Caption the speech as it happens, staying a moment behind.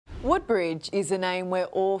Woodbridge is a name we're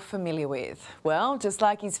all familiar with. Well, just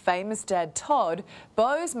like his famous dad Todd,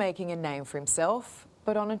 Beau's making a name for himself,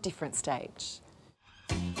 but on a different stage.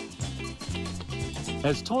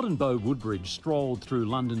 As Todd and Beau Woodbridge strolled through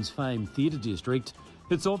London's famed theatre district,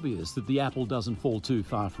 it's obvious that the apple doesn't fall too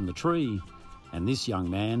far from the tree. And this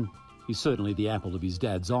young man is certainly the apple of his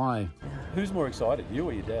dad's eye. Who's more excited, you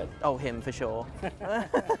or your dad? Oh, him for sure.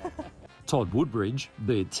 Todd Woodbridge,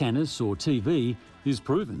 be it tennis or TV, is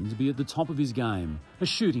proven to be at the top of his game, a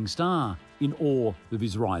shooting star in awe of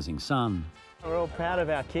his rising son. We're all proud of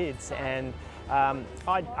our kids, and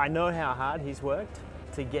I know how hard he's worked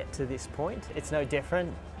to get to this point. It's no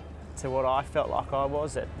different to what I felt like I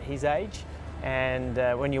was at his age, and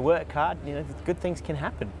when you work hard, you know, good things can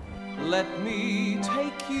happen. Let me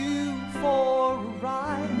take you for a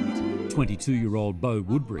ride. 22-year-old Beau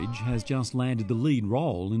Woodbridge has just landed the lead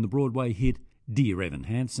role in the Broadway hit Dear Evan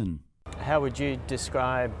Hansen. How would you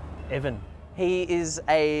describe Evan? He is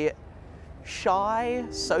a shy,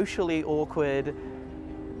 socially awkward,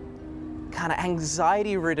 kind of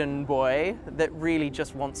anxiety-ridden boy that really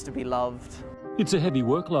just wants to be loved. It's a heavy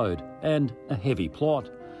workload and a heavy plot.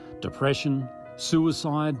 Depression,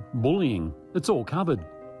 suicide, bullying, it's all covered.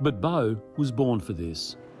 But Beau was born for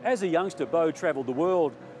this. As a youngster, Beau travelled the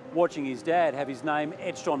world watching his dad have his name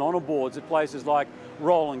etched on honour boards at places like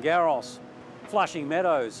Roland Garros, Flushing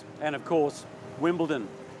Meadows and, of course, Wimbledon.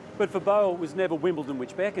 But for Beau, it was never Wimbledon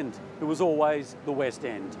which beckoned. It was always the West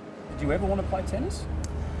End. Did you ever want to play tennis?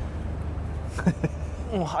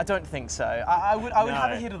 I don't think so. I would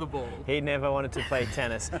have a hit of the ball. He never wanted to play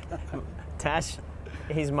tennis. Tash,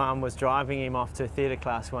 his mum was driving him off to a theatre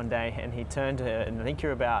class one day, and he turned to her, and I think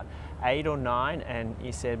you're about 8 or 9, and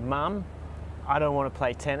he said, "Mum, I don't want to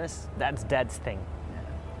play tennis. That's Dad's thing."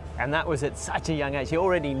 And that was at such a young age. He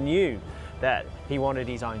already knew that he wanted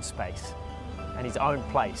his own space and his own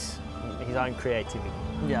place, his own creativity.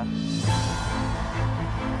 Yeah.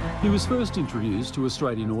 He was first introduced to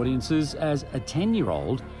Australian audiences as a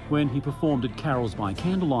 10-year-old when he performed at Carols by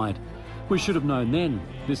Candlelight. We should have known then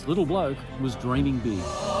this little bloke was dreaming big.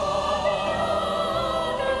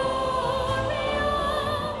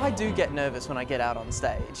 I do get nervous when I get out on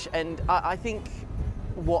stage, and I think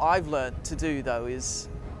what I've learned to do though is,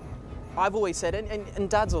 I've always said, and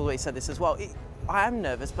Dad's always said this as well, I am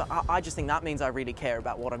nervous, but I just think that means I really care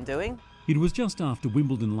about what I'm doing. It was just after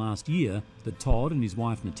Wimbledon last year that Todd and his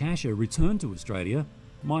wife Natasha returned to Australia,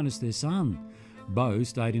 minus their son. Beau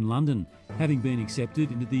stayed in London, having been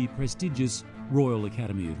accepted into the prestigious Royal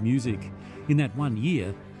Academy of Music. In that 1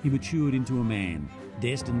 year, he matured into a man,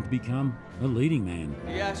 destined to become a leading man.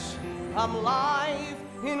 Yes, I'm live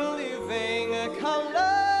in living colour.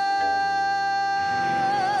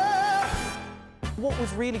 What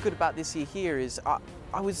was really good about this year here is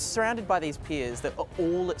I was surrounded by these peers that are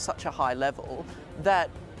all at such a high level that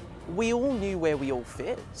we all knew where we all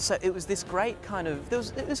fit. So it was this great kind of,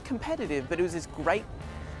 it was competitive, but it was this great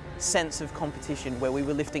sense of competition where we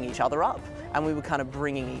were lifting each other up and we were kind of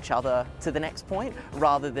bringing each other to the next point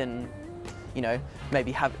rather than, you know,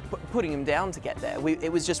 maybe putting them down to get there.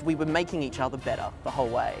 It was just we were making each other better the whole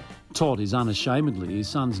way. Todd is unashamedly his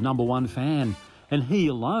son's #1 fan, and he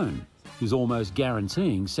alone is almost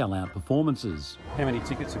guaranteeing sell-out performances. How many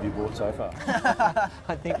tickets have you bought so far?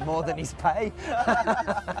 I think more than his pay.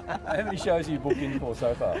 How many shows have you booked in for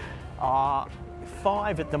so far?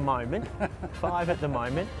 5 at the moment. 5 at the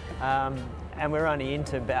moment. And we're only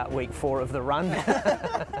into about week 4 of the run.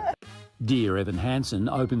 Dear Evan Hansen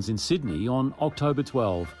opens in Sydney on October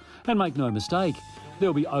 12. And make no mistake,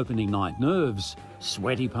 there'll be opening night nerves,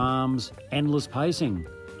 sweaty palms, endless pacing.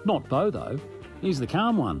 Not Beau though, he's the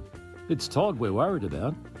calm one. It's Todd we're worried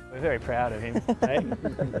about. We're very proud of him. Hey?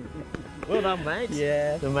 Well done, mate.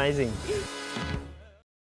 Yeah, it's amazing.